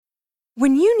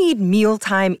When you need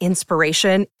mealtime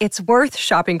inspiration, it's worth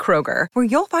shopping Kroger, where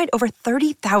you'll find over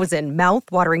 30,000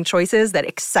 mouth-watering choices that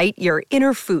excite your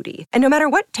inner foodie. And no matter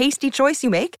what tasty choice you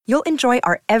make, you'll enjoy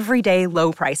our everyday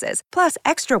low prices, plus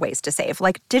extra ways to save,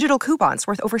 like digital coupons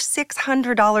worth over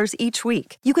 $600 each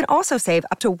week. You can also save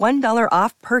up to $1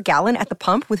 off per gallon at the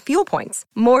pump with fuel points.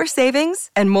 More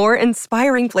savings and more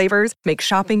inspiring flavors make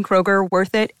shopping Kroger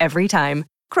worth it every time.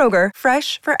 Kroger,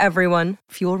 fresh for everyone.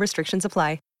 Fuel restrictions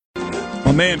apply.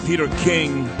 My man Peter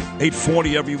King,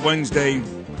 8:40 every Wednesday.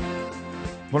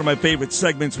 One of my favorite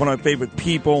segments, one of my favorite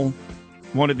people,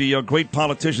 one of the great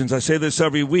politicians. I say this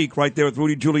every week, right there with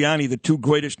Rudy Giuliani, the two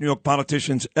greatest New York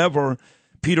politicians ever.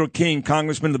 Peter King,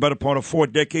 congressman, the better part of 4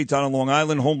 decades out on Long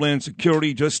Island, Homeland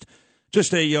Security, just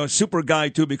a super guy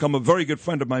to become a very good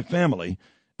friend of my family.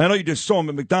 I know you just saw him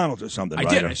at McDonald's or something, I right?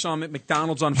 did. I saw him at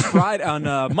McDonald's on Friday, on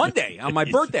Monday, on my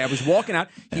birthday. I was walking out.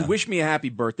 He wished me a happy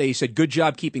birthday. He said, "Good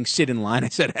job keeping Sid in line." I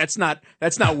said, "That's not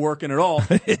working at all."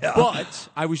 Yeah. But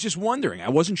I was just wondering. I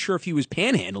wasn't sure if he was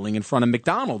panhandling in front of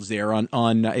McDonald's there on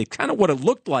kind of what it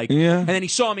looked like. Yeah. And then he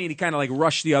saw me and he kind of like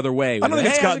rushed the other way. I don't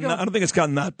think it's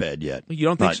gotten that bad yet. You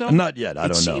don't think so? Not yet. I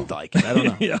don't know. It seemed like it. I don't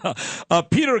know. Yeah.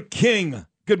 Peter King.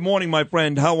 Good morning, my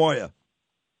friend. How are you?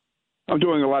 I'm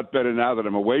doing a lot better now that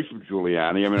I'm away from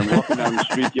Giuliani. I mean, I'm walking down the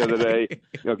street the other day,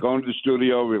 going to the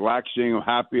studio, relaxing. I'm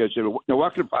happy. I said,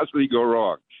 what could possibly go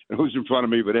wrong? And who's in front of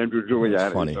me but Andrew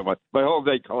Giuliani? Funny. So my whole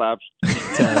day collapsed.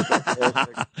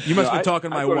 You must be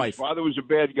talking to my wife. His father was a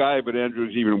bad guy, but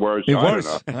Andrew's even worse. He's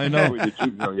worse. I know.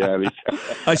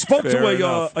 I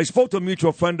spoke to a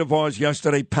mutual friend of ours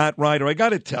yesterday, Pat Ryder. I got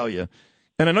to tell you.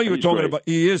 And I know you were talking about,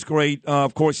 he is great.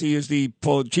 Of course, he is the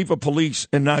chief of police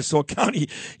in Nassau County.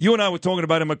 You and I were talking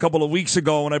about him a couple of weeks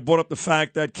ago, and I brought up the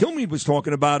fact that Kilmeade was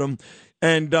talking about him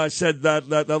and said that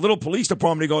little police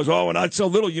department, he goes, oh, not so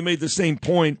little. You made the same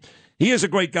point. He is a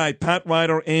great guy. Pat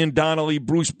Ryder, Ann Donnelly,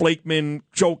 Bruce Blakeman,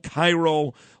 Joe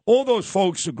Cairo. All those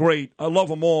folks are great. I love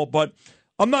them all, but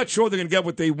I'm not sure they're going to get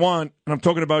what they want, and I'm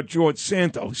talking about George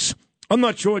Santos. I'm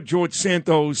not sure George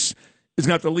Santos is going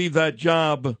to have to leave that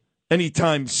job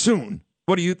anytime soon.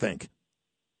 What do you think?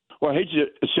 Well, I hate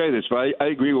to say this, but I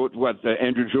agree with what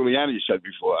Andrew Giuliani said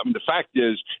before. I mean, the fact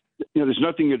is, there's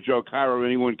nothing that Joe Cairo or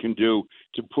anyone can do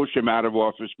to push him out of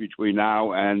office between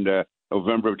now and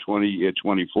November of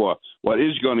 2024. What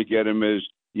is going to get him is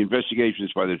the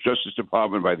investigations by the Justice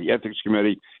Department, by the Ethics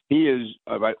Committee. He is,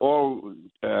 by all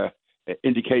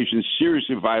indications,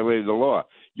 seriously violated the law.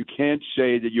 You can't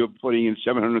say that you're putting in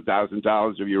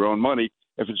 $700,000 of your own money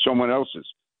if it's someone else's.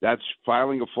 That's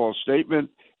filing a false statement.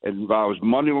 It involves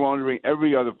money laundering,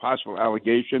 every other possible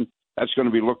allegation. That's going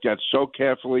to be looked at so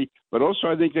carefully. But also,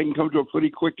 I think they can come to a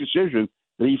pretty quick decision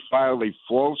that he filed a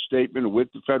false statement with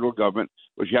the federal government,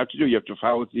 which you have to do. You have to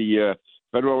file with the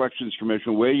Federal Elections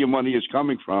Commission where your money is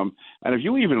coming from. And if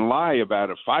you even lie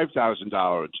about a $5,000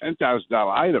 or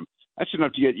 $10,000 item, that's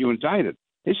enough to get you indicted.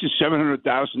 This is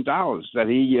 $700,000 that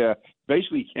he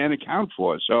basically can't account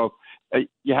for. So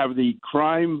you have the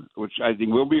crime, which I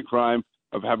think will be a crime,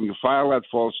 of having to file that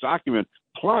false document.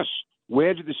 Plus,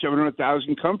 where did the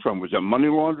 $700,000 come from? Was it money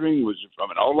laundering? Was it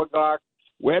from an oligarch?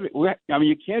 I mean,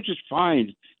 you can't just find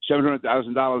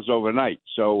 $700,000 overnight.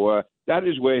 So that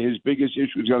is where his biggest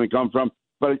issue is going to come from.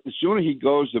 But the sooner he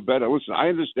goes, the better. Listen, I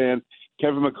understand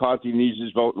Kevin McCarthy needs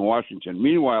his vote in Washington.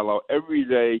 Meanwhile, though, every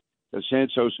day that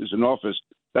Santos is in office,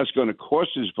 that's going to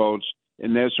cost his votes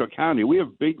in Nassau County. We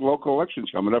have big local elections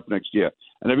coming up next year.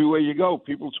 And everywhere you go,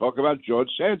 people talk about George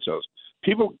Santos.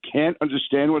 People can't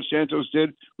understand what Santos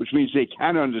did, which means they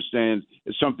can understand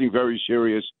it's something very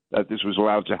serious that this was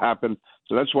allowed to happen.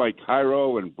 So that's why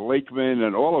Cairo and Blakeman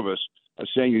and all of us are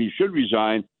saying that he should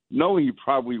resign. No, he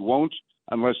probably won't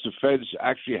unless the feds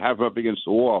actually have him up against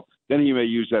the wall. Then he may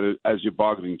use that as your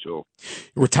bargaining tool.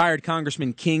 Retired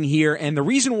Congressman King here. And the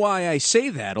reason why I say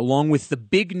that, along with the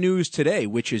big news today,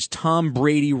 which is Tom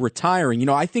Brady retiring,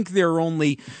 I think there are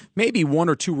only maybe one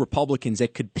or two Republicans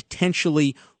that could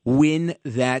potentially win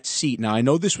that seat. Now, I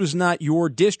know this was not your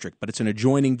district, but it's an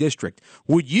adjoining district.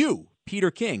 Would you, Peter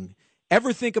King,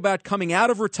 ever think about coming out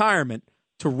of retirement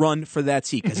to run for that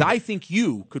seat? Because I think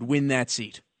you could win that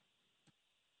seat.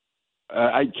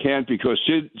 I can't because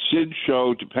Sid's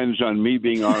show depends on me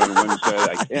being on Wednesday.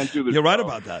 I can't do this. You're right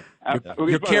about that.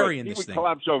 You're carrying this thing. He would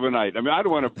collapse overnight. I mean, I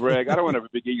don't want to brag. I don't want to have a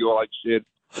big ego like Sid.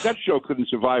 But that show couldn't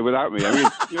survive without me. I mean,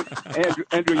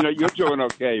 Andrew, you're doing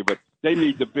okay, but they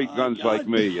need the big guns like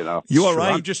me, You are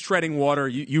right. I'm just treading water.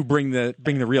 You bring the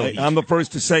real heat. I'm the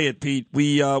first to say it, Pete.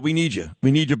 We need you.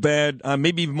 We need you bad,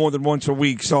 maybe even more than once a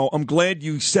week. So I'm glad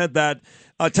you said that.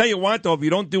 I'll tell you what, though, if you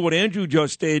don't do what Andrew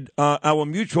just did, our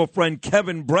mutual friend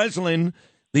Kevin Breslin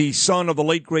the son of the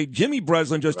late, great Jimmy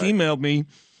Breslin, just emailed me,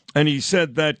 and he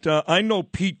said that I know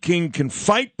Pete King can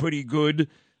fight pretty good.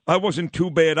 I wasn't too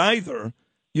bad either.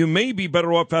 You may be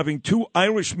better off having two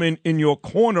Irishmen in your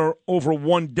corner over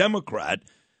one Democrat.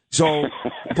 So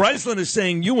Breslin is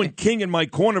saying you and King in my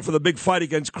corner for the big fight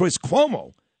against Chris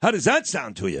Cuomo. How does that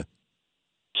sound to you?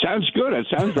 Sounds good. It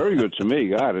sounds very good to me.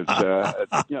 God, it's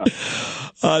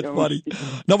funny.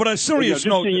 No, but on a serious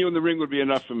note, seeing you in the ring would be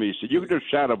enough for me. So you could do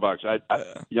Shadowbox.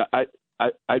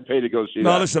 I'd pay to go see that.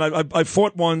 No, listen, I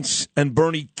fought once and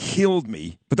Bernie killed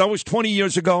me, but that was 20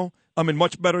 years ago. I'm in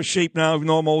much better shape now, even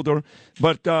though I'm older.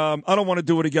 But I don't want to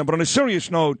do it again. But on a serious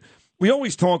note, we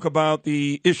always talk about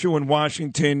the issue in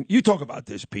Washington. You talk about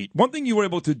this, Pete. One thing you were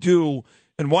able to do,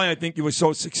 and why I think you were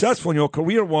so successful in your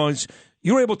career, was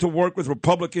you were able to work with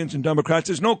Republicans and Democrats.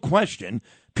 There's no question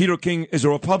Peter King is a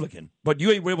Republican, but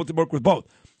you were able to work with both.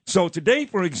 So today,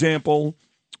 for example,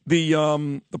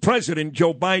 the president,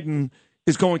 Joe Biden,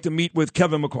 is going to meet with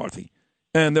Kevin McCarthy,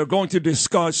 and they're going to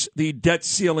discuss the debt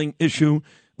ceiling issue,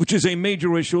 which is a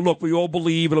major issue. Look, we all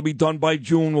believe it'll be done by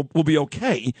June. We'll be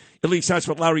okay. At least that's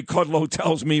what Larry Kudlow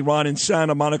tells me, Ron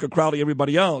Insana, Monica Crowley,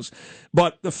 everybody else.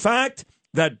 But the fact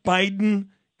that Biden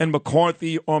and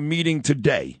McCarthy are meeting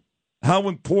today, how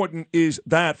important is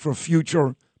that for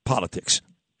future politics?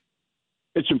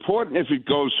 It's important if it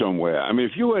goes somewhere. I mean,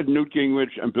 if you had Newt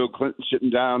Gingrich and Bill Clinton sitting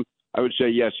down, I would say,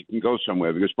 yes, it can go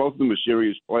somewhere because both of them are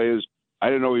serious players. I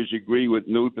don't always agree with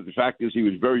Newt, but the fact is he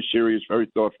was very serious, very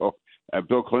thoughtful.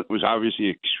 Bill Clinton was obviously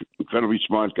an incredibly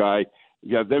smart guy.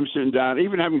 You have them sitting down,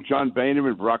 even having John Boehner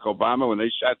and Barack Obama, when they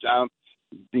sat down,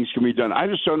 things can be done. I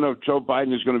just don't know if Joe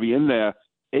Biden is going to be in there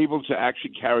able to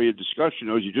actually carry a discussion,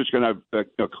 or is he just going to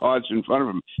have cards in front of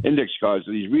him, index cards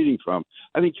that he's reading from?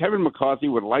 I think Kevin McCarthy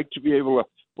would like to be able to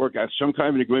work out some kind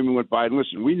of an agreement with Biden.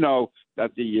 Listen, we know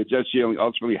that the debt ceiling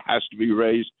ultimately has to be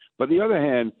raised. But on the other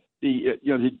hand, the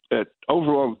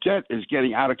overall debt is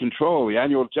getting out of control. The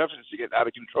annual deficits are getting out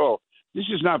of control. This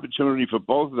is an opportunity for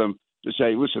both of them to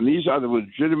say, listen, these are the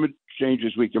legitimate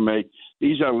changes we can make.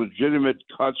 These are legitimate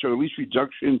cuts or at least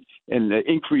reduction in the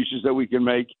increases that we can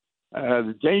make.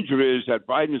 The danger is that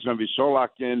Biden is going to be so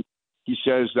locked in. He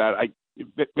says that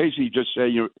basically just say,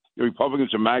 the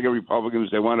Republicans are MAGA Republicans.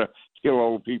 They want to kill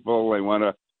old people. They want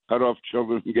to cut off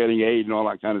children from getting aid and all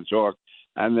that kind of talk.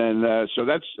 And then so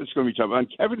it's going to be tough. On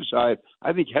Kevin's side,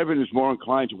 I think Kevin is more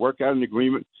inclined to work out an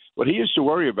agreement. What he has to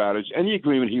worry about is any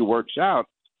agreement he works out,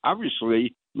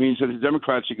 obviously, means that the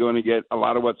Democrats are going to get a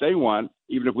lot of what they want,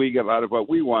 even if we get a lot of what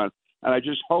we want. And I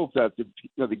just hope that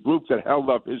the group that held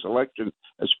up his election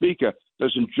as Speaker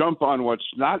doesn't jump on what's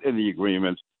not in the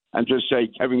agreement and just say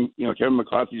Kevin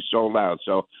McCarthy's sold out.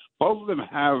 So both of them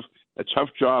have a tough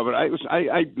job. And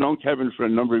I've known Kevin for a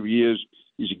number of years.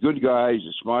 He's a good guy. He's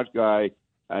a smart guy.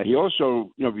 He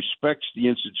also respects the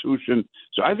institution.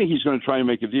 So I think he's going to try and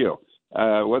make a deal.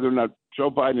 Whether or not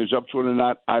Joe Biden is up to it or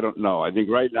not, I don't know. I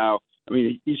think right now,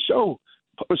 he's so –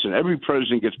 listen, every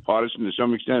president gets partisan to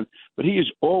some extent, but he is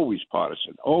always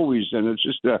partisan, always. And it's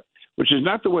just which is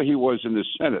not the way he was in the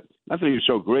Senate. Not that he was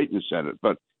so great in the Senate,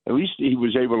 but at least he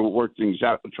was able to work things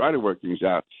out, try to work things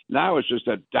out. Now it's just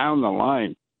that down the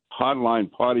line, hardline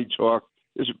party talk.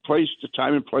 There's a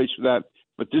time and place for that,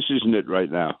 but this isn't it right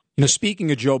now.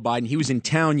 Speaking of Joe Biden, he was in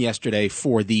town yesterday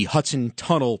for the Hudson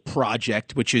Tunnel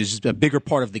project, which is a bigger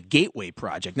part of the Gateway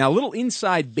project. Now, a little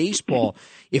inside baseball,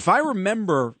 if I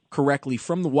remember correctly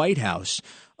from the White House,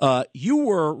 you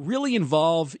were really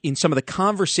involved in some of the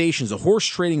conversations, the horse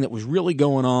trading that was really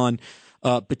going on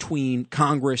between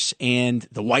Congress and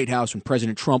the White House when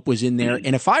President Trump was in there.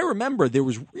 And if I remember, there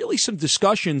was really some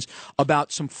discussions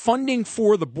about some funding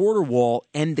for the border wall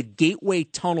and the Gateway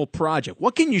Tunnel project.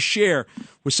 What can you share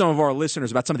with some of our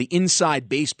listeners about some of the inside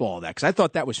baseball of that? Because I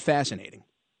thought that was fascinating.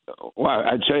 Well,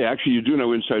 I'd say actually you do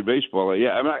know inside baseball.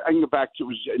 Yeah, I can go back to, it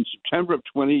was in September of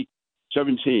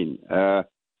 2017.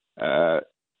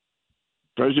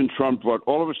 President Trump brought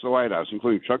all of us to the White House,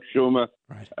 including Chuck Schumer,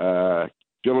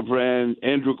 Gillibrand,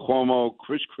 Andrew Cuomo,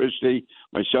 Chris Christie,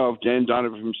 myself, Dan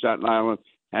Donovan from Staten Island.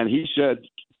 And he said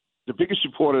the biggest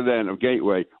supporter then of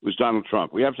Gateway was Donald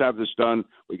Trump. We have to have this done.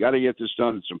 We got to get this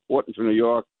done. It's important for New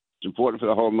York. It's important for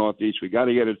the whole Northeast. We got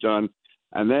to get it done.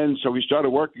 And then so we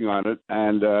started working on it.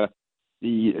 And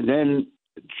then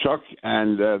Chuck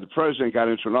and the president got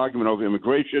into an argument over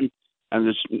immigration. And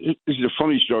this is a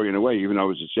funny story in a way, even though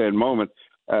it was a sad moment.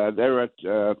 There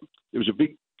was a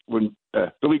big when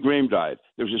Billy Graham died,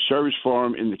 there was a service for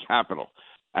him in the Capitol.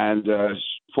 And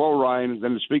Paul Ryan,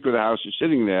 then the Speaker of the House, is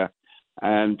sitting there,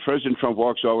 and President Trump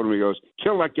walks over and he goes,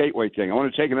 kill that Gateway thing. I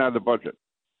want to take it out of the budget.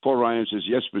 Paul Ryan says,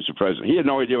 yes, Mr. President. He had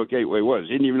no idea what Gateway was.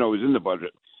 He didn't even know it was in the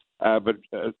budget. But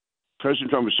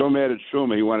President Trump was so mad at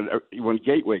Schumer, he wanted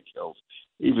Gateway killed,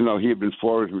 even though he had been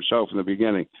for it himself in the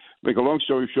beginning. Make a long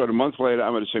story short, a month later,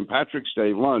 I'm at a St. Patrick's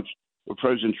Day lunch with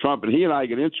President Trump, and he and I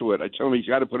get into it. I tell him he's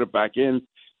got to put it back in.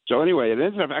 So anyway, it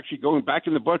ended up actually going back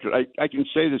in the budget. I can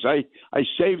say this. I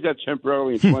saved that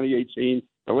temporarily in 2018.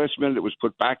 The last minute it was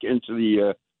put back into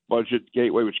the budget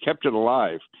Gateway, which kept it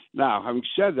alive. Now, having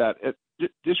said that,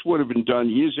 this would have been done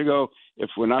years ago if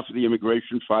we're not for the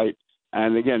immigration fight.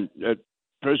 And again,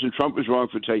 President Trump was wrong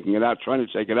for taking it out, trying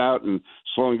to take it out and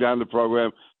slowing down the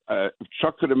program. If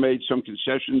Chuck could have made some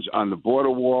concessions on the border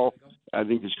wall, I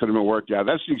think this could have been worked out.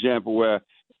 That's an example where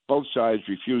both sides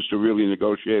refused to really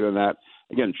negotiate on that.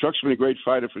 Again, Chuck's been a great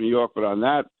fighter for New York, but on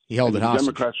that, he held it hostage.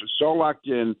 Democrats were so locked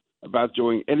in about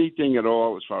doing anything at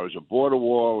all as far as a border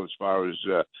wall, as far as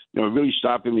really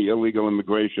stopping the illegal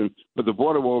immigration. But the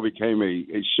border wall became a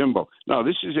symbol. No,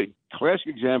 this is a classic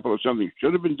example of something that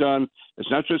should have been done.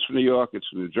 It's not just for New York. It's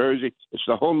for New Jersey. It's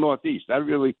the whole Northeast. That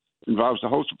really involves the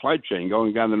whole supply chain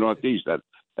going down the Northeast. That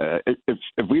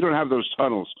if we don't have those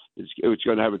tunnels, it's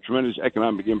going to have a tremendous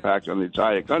economic impact on the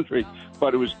entire country.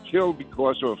 But it was killed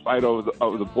because of a fight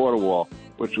over the border wall,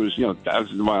 which was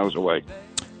thousands of miles away.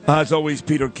 As always,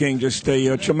 Peter King, just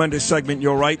a tremendous segment.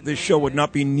 You're right. This show would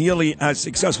not be nearly as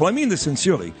successful. I mean this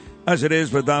sincerely, as it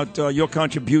is without your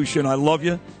contribution. I love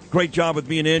you. Great job with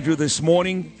me and Andrew this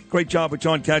morning. Great job with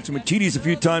John Catsimatidis a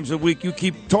few times a week. You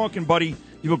keep talking, buddy.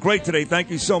 You were great today. Thank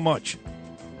you so much.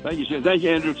 Thank you, sir. Thank you,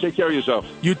 Andrew. Take care of yourself.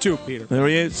 You too, Peter. There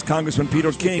he is, Congressman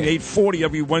Peter King, 8:40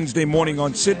 every Wednesday morning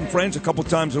on Sid and Friends, a couple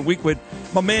times a week with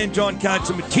my man John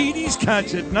Catsimatidis,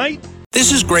 Cats at Night.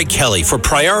 This is Greg Kelly for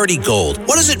Priority Gold.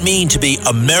 What does it mean to be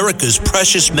America's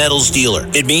precious metals dealer?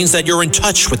 It means that you're in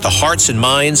touch with the hearts and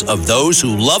minds of those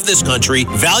who love this country,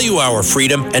 value our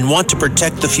freedom, and want to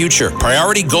protect the future.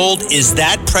 Priority Gold is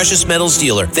that precious metals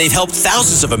dealer. They've helped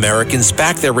thousands of Americans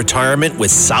back their retirement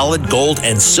with solid gold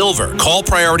and silver. Call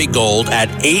Priority Gold at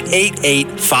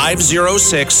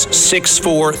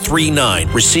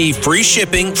 888-506-6439. Receive free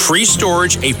shipping, free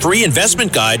storage, a free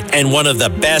investment guide, and one of the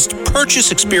best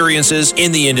purchase experiences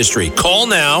in the industry. Call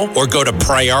now or go to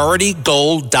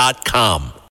PriorityGold.com.